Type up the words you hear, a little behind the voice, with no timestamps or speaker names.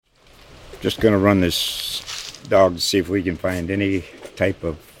Just going to run this dog to see if we can find any type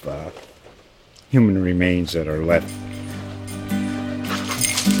of human remains that are left.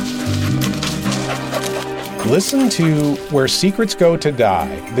 Listen to Where Secrets Go to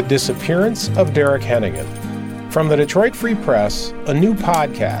Die, The Disappearance of Derek Hennigan. From the Detroit Free Press, a new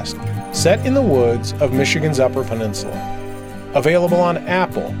podcast set in the woods of Michigan's Upper Peninsula. Available on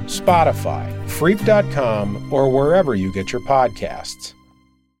Apple, Spotify, Freep.com, or wherever you get your podcasts.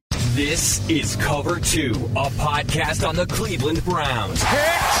 This is Cover 2, a podcast on the Cleveland Browns.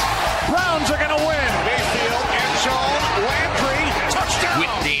 Picked. Browns are going to win. Mayfield, end zone, Landry, touchdown. With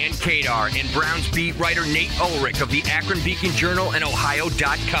Dan Kadar and Browns beat writer Nate Ulrich of the Akron Beacon Journal and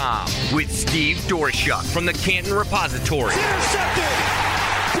Ohio.com. With Steve Dorshuk from the Canton Repository. Intercepted.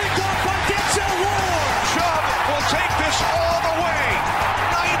 Picked off by Denzel Ward. Chubb will take this all the way.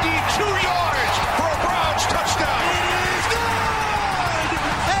 92 yards for a Browns touchdown. It is good!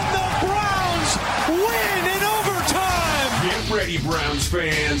 And the Browns win in overtime. Get ready, Browns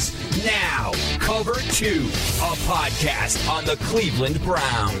fans. Now, Cover 2, a podcast on the Cleveland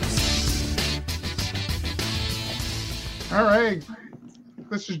Browns. All right.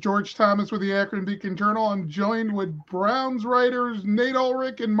 This is George Thomas with the Akron Beacon Journal. I'm joined with Browns writers Nate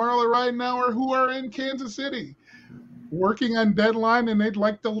Ulrich and Marla Ridenour, who are in Kansas City working on deadline, and they'd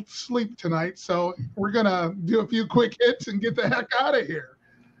like to sleep tonight. So we're going to do a few quick hits and get the heck out of here.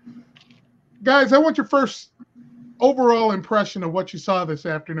 Guys, I want your first overall impression of what you saw this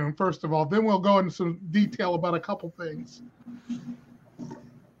afternoon, first of all. Then we'll go into some detail about a couple things.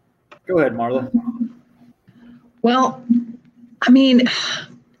 Go ahead, Marla. Well, I mean,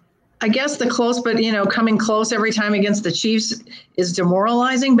 I guess the close, but, coming close every time against the Chiefs is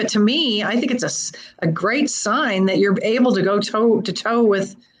demoralizing. But to me, I think it's a great sign that you're able to go toe to toe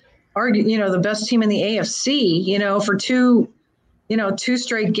with, the best team in the AFC, for two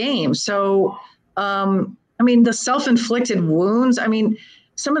straight games. So, the self-inflicted wounds,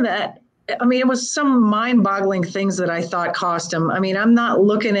 some of that, it was some mind-boggling things that I thought cost him. I'm not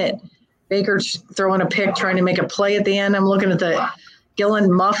looking at Baker throwing a pick, trying to make a play at the end. I'm looking at the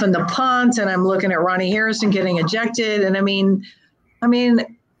Gillen muffing the punt, and I'm looking at Ronnie Harrison getting ejected. And if the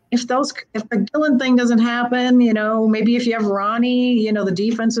Gillen thing doesn't happen, maybe if you have Ronnie, the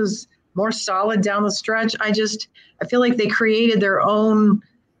defense is more solid down the stretch. I feel like they created their own,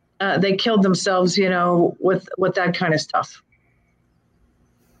 they killed themselves, with that kind of stuff.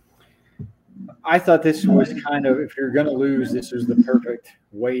 I thought this was kind of, if you're going to lose, this was the perfect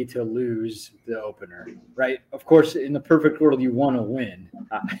way to lose the opener, right? Of course, in the perfect world, you want to win.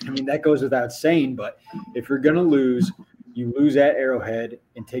 That goes without saying, but if you're going to lose, you lose at Arrowhead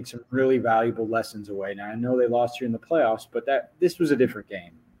and take some really valuable lessons away. Now, I know they lost here in the playoffs, but this was a different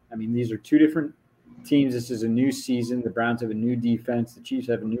game. These are two different teams. This is a new season. The Browns have a new defense. The Chiefs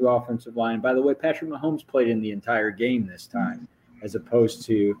have a new offensive line. By the way, Patrick Mahomes played in the entire game this time, as opposed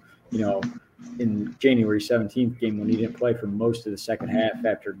to, in January 17th game when he didn't play for most of the second half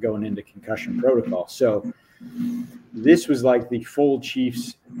after going into concussion protocol. So this was like the full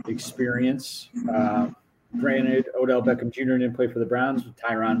Chiefs experience. Granted, Odell Beckham Jr. didn't play for the Browns.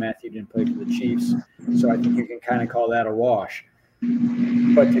 Tyrann Mathieu didn't play for the Chiefs. So I think you can kind of call that a wash.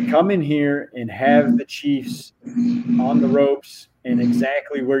 But to come in here and have the Chiefs on the ropes and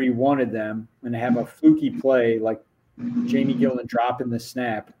exactly where you wanted them and have a fluky play like Jamie Gillen dropping the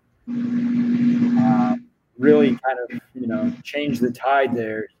snap, really kind of, change the tide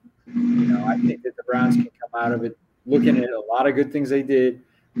there. I think that the Browns can come out of it looking at a lot of good things they did,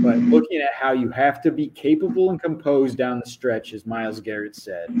 but looking at how you have to be capable and composed down the stretch, as Myles Garrett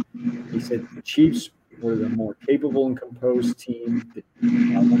said. He said the Chiefs were the more capable and composed team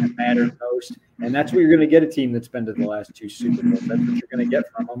when it mattered most. And that's what you're going to get a team that's been to the last two Super Bowls. That's what you're going to get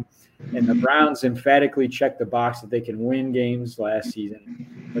from them. And the Browns emphatically checked the box that they can win games last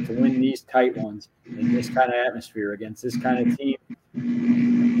season. But to win these tight ones in this kind of atmosphere against this kind of team,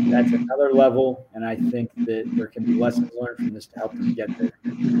 that's another level. And I think that there can be lessons learned from this to help them get there.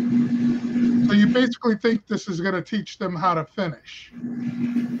 So you basically think this is going to teach them how to finish?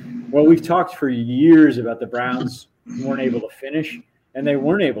 Well, we've talked for years about the Browns weren't able to finish, and they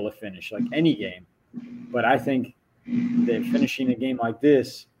weren't able to finish like any game. But I think that finishing a game like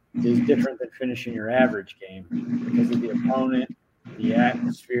this is different than finishing your average game because of the opponent, the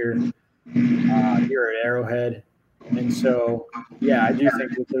atmosphere here at Arrowhead. And so, yeah, I do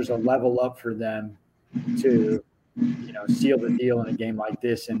think that there's a level up for them to, seal the deal in a game like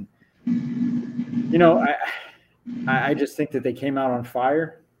this. And, I just think that they came out on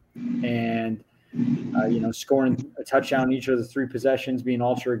fire and, scoring a touchdown each of the three possessions, being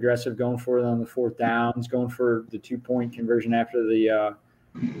ultra aggressive, going for it on the fourth downs, going for the 2-point conversion after the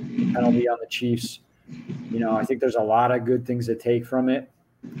penalty on the Chiefs. I think there's a lot of good things to take from it.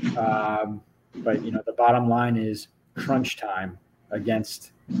 But, the bottom line is crunch time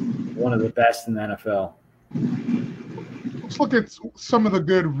against one of the best in the NFL. Let's look at some of the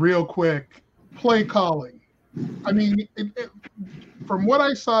good real quick. Play calling. I mean, from what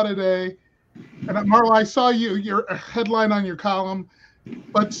I saw today, and Marla, I saw your headline on your column,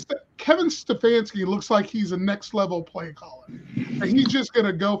 but Kevin Stefanski looks like he's a next level play caller. And he's just going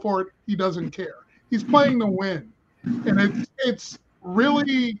to go for it. He doesn't care. He's playing to win. And it's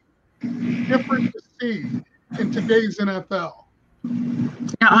really different to see in today's NFL.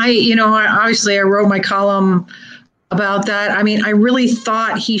 Obviously I wrote my column about that. I mean, I really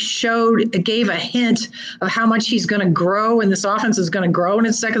thought he gave a hint of how much he's going to grow and this offense is going to grow in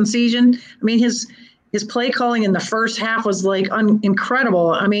its second season. I mean, his play calling in the first half was like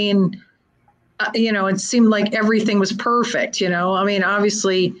incredible. I mean, it seemed like everything was perfect, I mean,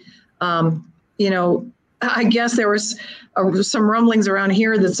 obviously, I guess there was some rumblings around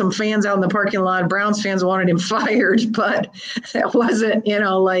here that some fans out in the parking lot, Browns fans, wanted him fired, but that wasn't,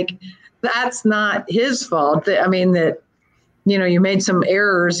 that's not his fault. I mean, you made some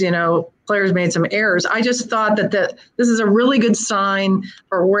errors, players made some errors. I just thought that this is a really good sign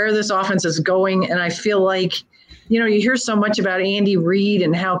for where this offense is going. And I feel like, you hear so much about Andy Reid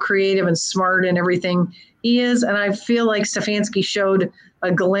and how creative and smart and everything he is. And I feel like Stefanski showed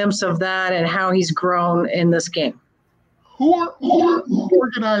a glimpse of that and how he's grown in this game. Who are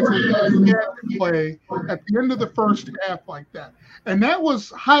organizing the play at the end of the first half like that? And that was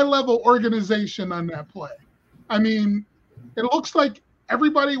high-level organization on that play. I mean, it looks like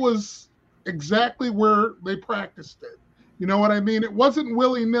everybody was exactly where they practiced it. You know what I mean? It wasn't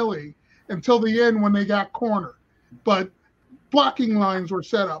willy-nilly until the end when they got cornered. But blocking lines were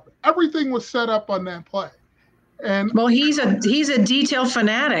set up. Everything was set up on that play. And well, he's a detail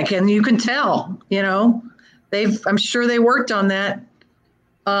fanatic, and you can tell, I'm sure they worked on that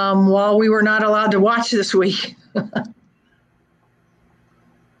while we were not allowed to watch this week.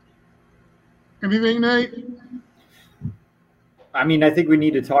 Anything, Nate? I mean, I think we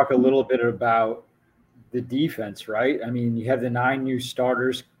need to talk a little bit about the defense, right? I mean, you have the 9 new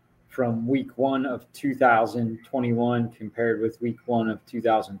starters from week 1 of 2021 compared with week 1 of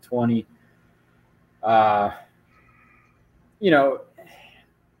 2020.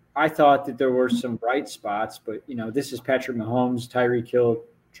 I thought that there were some bright spots, but, this is Patrick Mahomes, Tyreek Hill,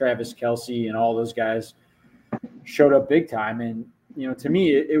 Travis Kelce, and all those guys showed up big time. And, to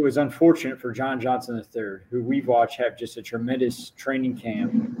me, it was unfortunate for John Johnson III, who we've watched have just a tremendous training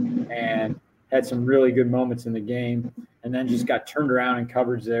camp and had some really good moments in the game, and then just got turned around in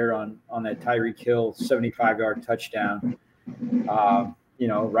coverage there on that Tyreek Hill 75-yard touchdown,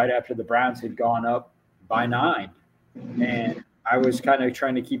 right after the Browns had gone up by 9. And I was kind of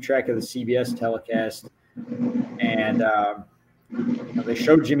trying to keep track of the CBS telecast, and they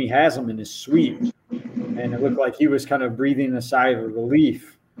showed Jimmy Haslam in his sweep, and it looked like he was kind of breathing a sigh of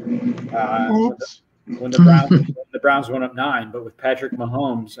relief when the Browns went up 9. But with Patrick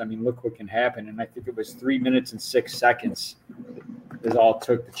Mahomes, I mean, look what can happen. And I think it was 3 minutes and 6 seconds is all it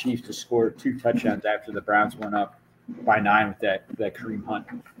took the Chiefs to score 2 touchdowns after the Browns went up by 9 with that Kareem Hunt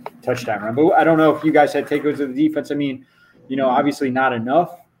touchdown run. But I don't know if you guys had takeaways of the defense. I mean, obviously not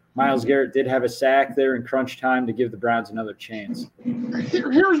enough. Myles Garrett did have a sack there in crunch time to give the Browns another chance.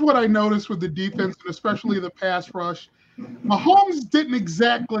 Here's what I noticed with the defense, and especially the pass rush. Mahomes didn't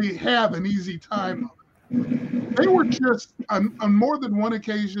exactly have an easy time of it. They were just, on more than one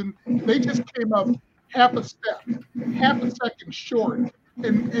occasion, they just came up half a step, half a second short.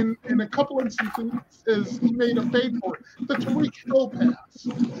 In a couple instances, he made a fade for it. The Tyreek Hill pass.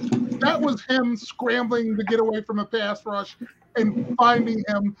 That was him scrambling to get away from a pass rush and finding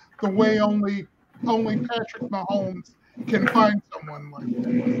him the way only Patrick Mahomes can find someone like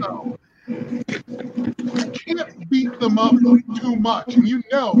that. So you can't beat them up too much. And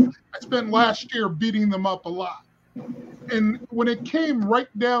I spent last year beating them up a lot. And when it came right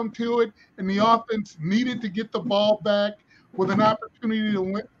down to it and the offense needed to get the ball back with an opportunity to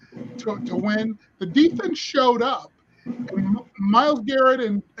win, the defense showed up. And Myles Garrett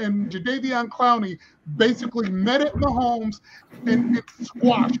and Jadeveon Clowney basically met at Mahomes and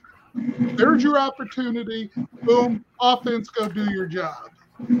squashed it. There's your opportunity. Boom, offense, go do your job.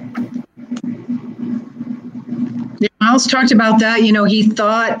 Yeah, Myles talked about that. He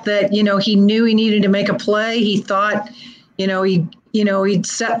thought that, he knew he needed to make a play. He thought, he'd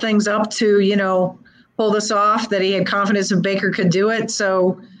set things up to, pull this off, that he had confidence that Baker could do it.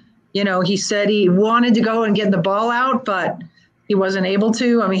 So, he said he wanted to go and get the ball out, but he wasn't able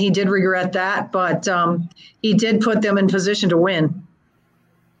to. I mean, he did regret that, but he did put them in position to win.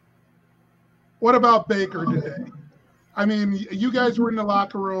 What about Baker today? I mean, you guys were in the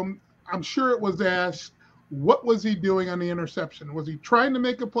locker room. I'm sure it was asked, what was he doing on the interception? Was he trying to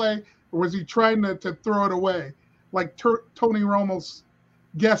make a play, or was he trying to throw it away, like Tony Romo's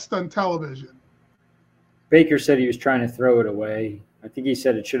guest on television? Baker said he was trying to throw it away. I think he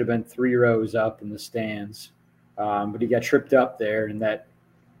said it should have been 3 rows up in the stands, but he got tripped up there, and that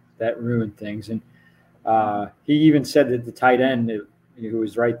ruined things. And he even said that the tight end who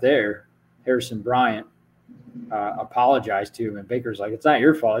was right there, Harrison Bryant, apologized to him, and Baker's like, "It's not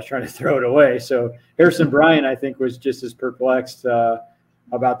your fault. I was trying to throw it away." So Harrison Bryant, I think, was just as perplexed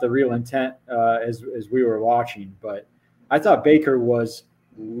about the real intent as we were watching. But I thought Baker was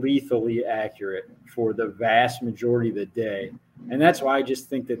lethally accurate for the vast majority of the day, and that's why I just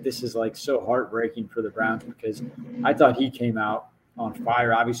think that this is like so heartbreaking for the Browns, because I thought he came out on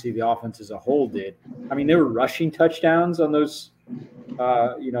fire. Obviously, the offense as a whole did. I mean, they were rushing touchdowns on those,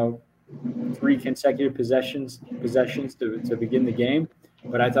 3 consecutive possessions to begin the game,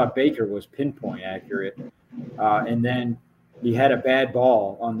 but I thought Baker was pinpoint accurate. And then he had a bad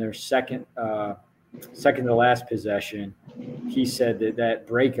ball on their second to last possession. He said that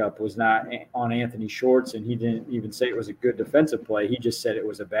breakup was not on Anthony Schwartz, and he didn't even say it was a good defensive play. He just said it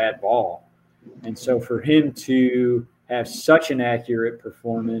was a bad ball. And so for him to have such an accurate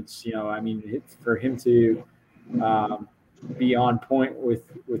performance, for him to be on point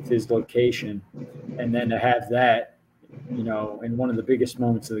with his location, and then to have that, in one of the biggest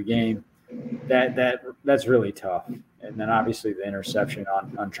moments of the game, that's really tough. And then obviously the interception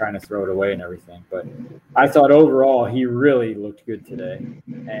on trying to throw it away and everything. But I thought overall he really looked good today,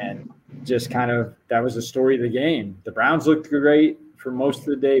 and just kind of that was the story of the game. The Browns looked great for most of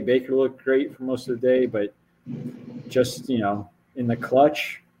the day. Baker looked great for most of the day, but just, in the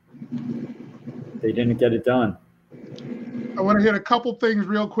clutch, they didn't get it done. I want to hit a couple things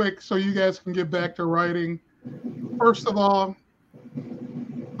real quick so you guys can get back to writing. First of all,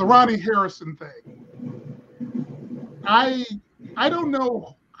 the Ronnie Harrison thing. I don't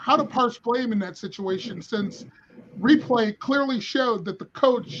know how to parse blame in that situation, since replay clearly showed that the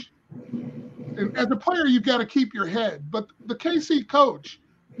coach, and as a player, you've got to keep your head, but the KC coach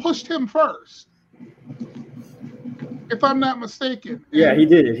pushed him first, if I'm not mistaken. Yeah, he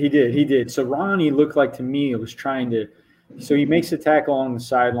did. So Ronnie looked like, to me, it was trying to – so he makes a tackle on the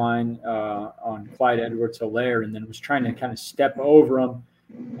sideline on Clyde Edwards-Helaire, and then was trying to kind of step over him.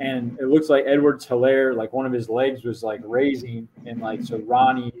 And it looks like Edwards-Helaire, like one of his legs was like raising, and like so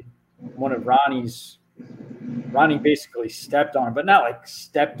Ronnie basically stepped on him, but not like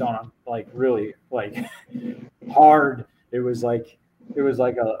stepped on him like really like hard. It was like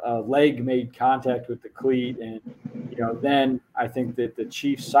a leg made contact with the cleat, and then I think that the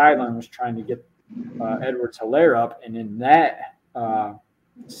Chiefs sideline was trying to get Edwards-Helaire up, and in that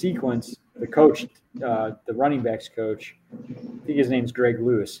sequence, the coach, the running backs coach, I think his name's Greg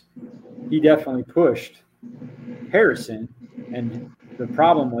Lewis, he definitely pushed Harrison, and the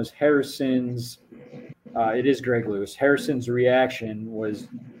problem was Harrison's it is Greg Lewis. Harrison's reaction was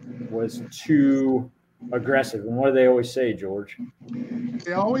too aggressive. And what do they always say, George?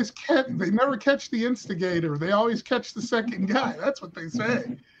 They never catch the instigator. They always catch the second guy. That's what they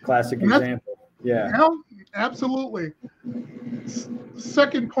say. Classic example. Yeah, absolutely.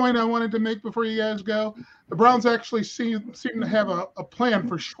 Second point I wanted to make before you guys go, the Browns actually seem to have a plan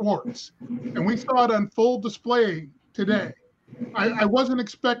for Schwartz, and we saw it on full display today. I wasn't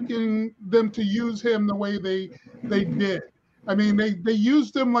expecting them to use him the way they did. I mean, they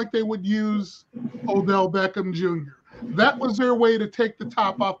used him like they would use Odell Beckham Jr. That was their way to take the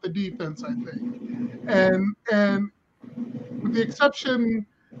top off the defense, I think. And with the exception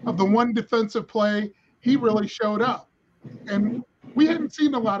of the one defensive play, he really showed up. And we hadn't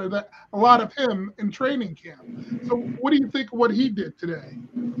seen a lot of him in training camp. So what do you think of what he did today?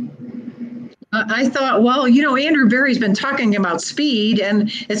 I thought, well, Andrew Berry's been talking about speed,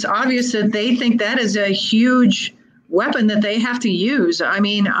 and it's obvious that they think that is a huge weapon that they have to use. I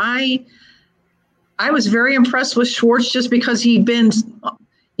mean, I was very impressed with Schwartz just because he'd been,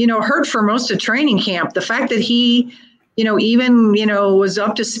 hurt for most of training camp. The fact that he, even, was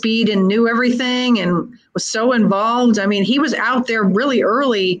up to speed and knew everything and was so involved. I mean, he was out there really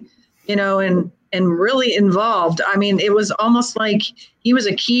early, and really involved. I mean, it was almost like he was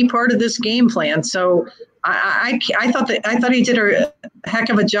a key part of this game plan. So I thought he did a heck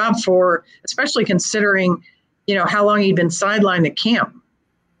of a job especially considering, how long he'd been sidelined at camp.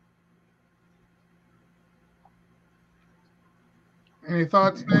 Any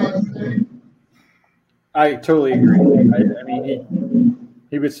thoughts, Nate? I totally agree. I mean,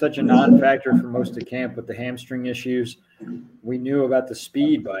 He was such a non-factor for most of camp with the hamstring issues. We knew about the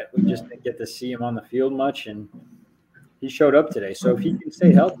speed, but we just didn't get to see him on the field much, and he showed up today. So if he can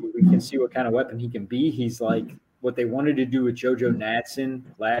stay healthy, we can see what kind of weapon he can be. He's like what they wanted to do with JoJo Natson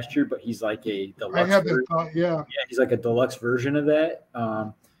last year, but he's like a deluxe. I had that thought, yeah. He's like a deluxe version of that.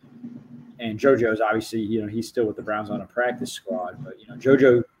 And JoJo's obviously, he's still with the Browns on a practice squad, but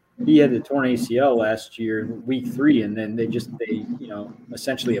JoJo, he had the torn ACL last year, week 3, and then they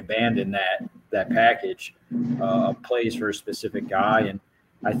essentially abandoned that package of plays for a specific guy. And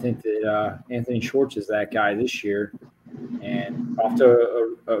I think that Anthony Schwartz is that guy this year, and off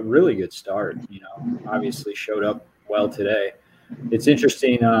to a really good start. Obviously showed up well today. It's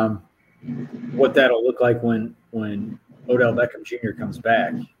interesting what that'll look like when Odell Beckham Jr. comes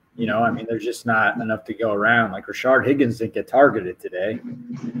back. There's just not enough to go around. Like Rashard Higgins didn't get targeted today,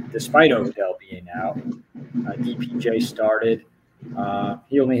 despite Odell being out. DPJ started.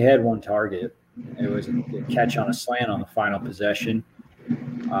 He only had 1 target. It was a catch on a slant on the final possession.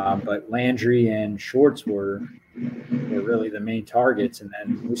 But Landry and Schwartz were really the main targets. And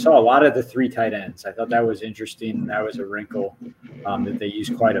then we saw a lot of the 3 tight ends. I thought that was interesting. That was a wrinkle that they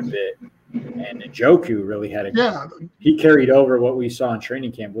used quite a bit. And Njoku really had he carried over what we saw in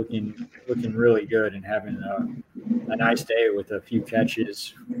training camp, looking really good and having a nice day with a few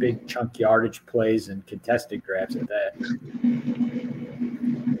catches, big chunk yardage plays, and contested grabs at that.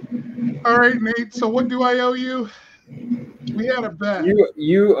 All right, Nate. So what do I owe you? We had a bet.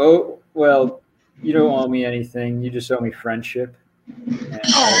 You owe, well, you don't owe me anything. You just owe me friendship. And,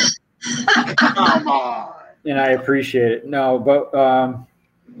 come on. And I appreciate it. No, but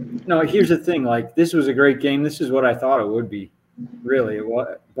no, here's the thing. Like, this was a great game. This is what I thought it would be. Really, it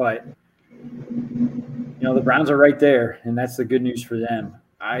was. But, the Browns are right there, and that's the good news for them.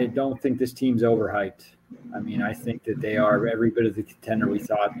 I don't think this team's overhyped. I think that they are every bit of the contender we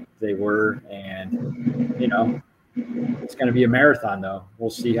thought they were. And, it's going to be a marathon, though. We'll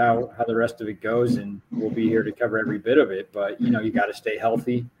see how the rest of it goes, and we'll be here to cover every bit of it. But, you got to stay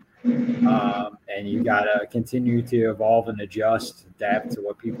healthy. And you got to continue to evolve and adjust, adapt to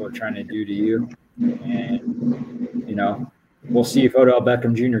what people are trying to do to you. And, we'll see if Odell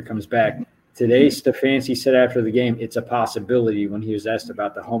Beckham Jr. comes back. Today, Stefanski said after the game, it's a possibility when he was asked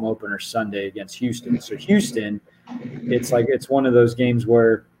about the home opener Sunday against Houston. So Houston, it's one of those games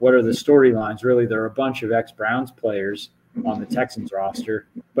where what are the storylines? Really, there are a bunch of ex-Browns players on the Texans roster,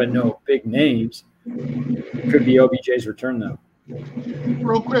 but no big names. It could be OBJ's return, though.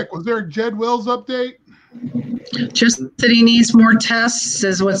 Real quick, was there a Jed Wills update? Just that he needs more tests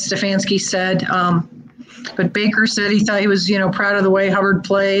is what Stefanski said. But Baker said he thought he was, proud of the way Hubbard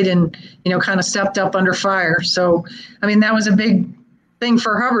played and, kind of stepped up under fire. So, that was a big thing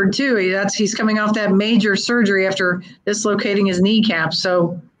for Hubbard too. He's coming off that major surgery after dislocating his kneecap.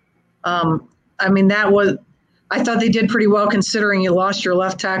 So, I thought they did pretty well considering you lost your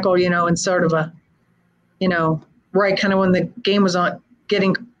left tackle, in sort of a, right kind of when the game was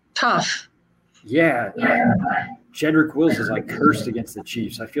getting tough. Yeah. Jedrick Wills is like cursed against the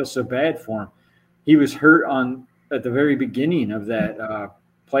Chiefs. I feel so bad for him. He was hurt at the very beginning of that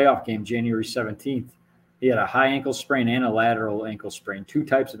playoff game, January 17th. He had a high ankle sprain and a lateral ankle sprain, 2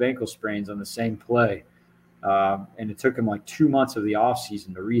 types of ankle sprains on the same play. And it took him like 2 months of the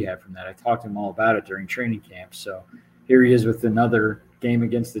offseason to rehab from that. I talked to him all about it during training camp. So here he is with another game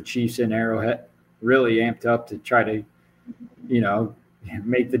against the Chiefs in Arrowhead, really amped up to try to,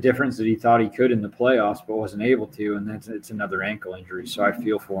 make the difference that he thought he could in the playoffs, but wasn't able to. And it's another ankle injury. So I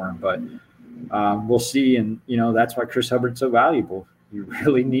feel for him. But we'll see. And, that's why Chris Hubbard's so valuable. You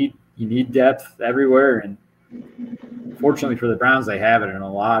really need depth everywhere. And fortunately for the Browns, they have it in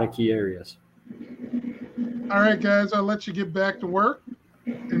a lot of key areas. All right, guys, I'll let you get back to work.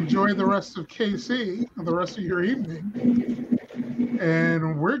 Enjoy the rest of KC and the rest of your evening.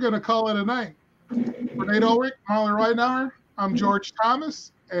 And we're going to call it a night. For Nate Ulrich, Marla Ridenour, I'm George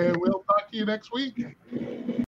Thomas, and we'll talk to you next week.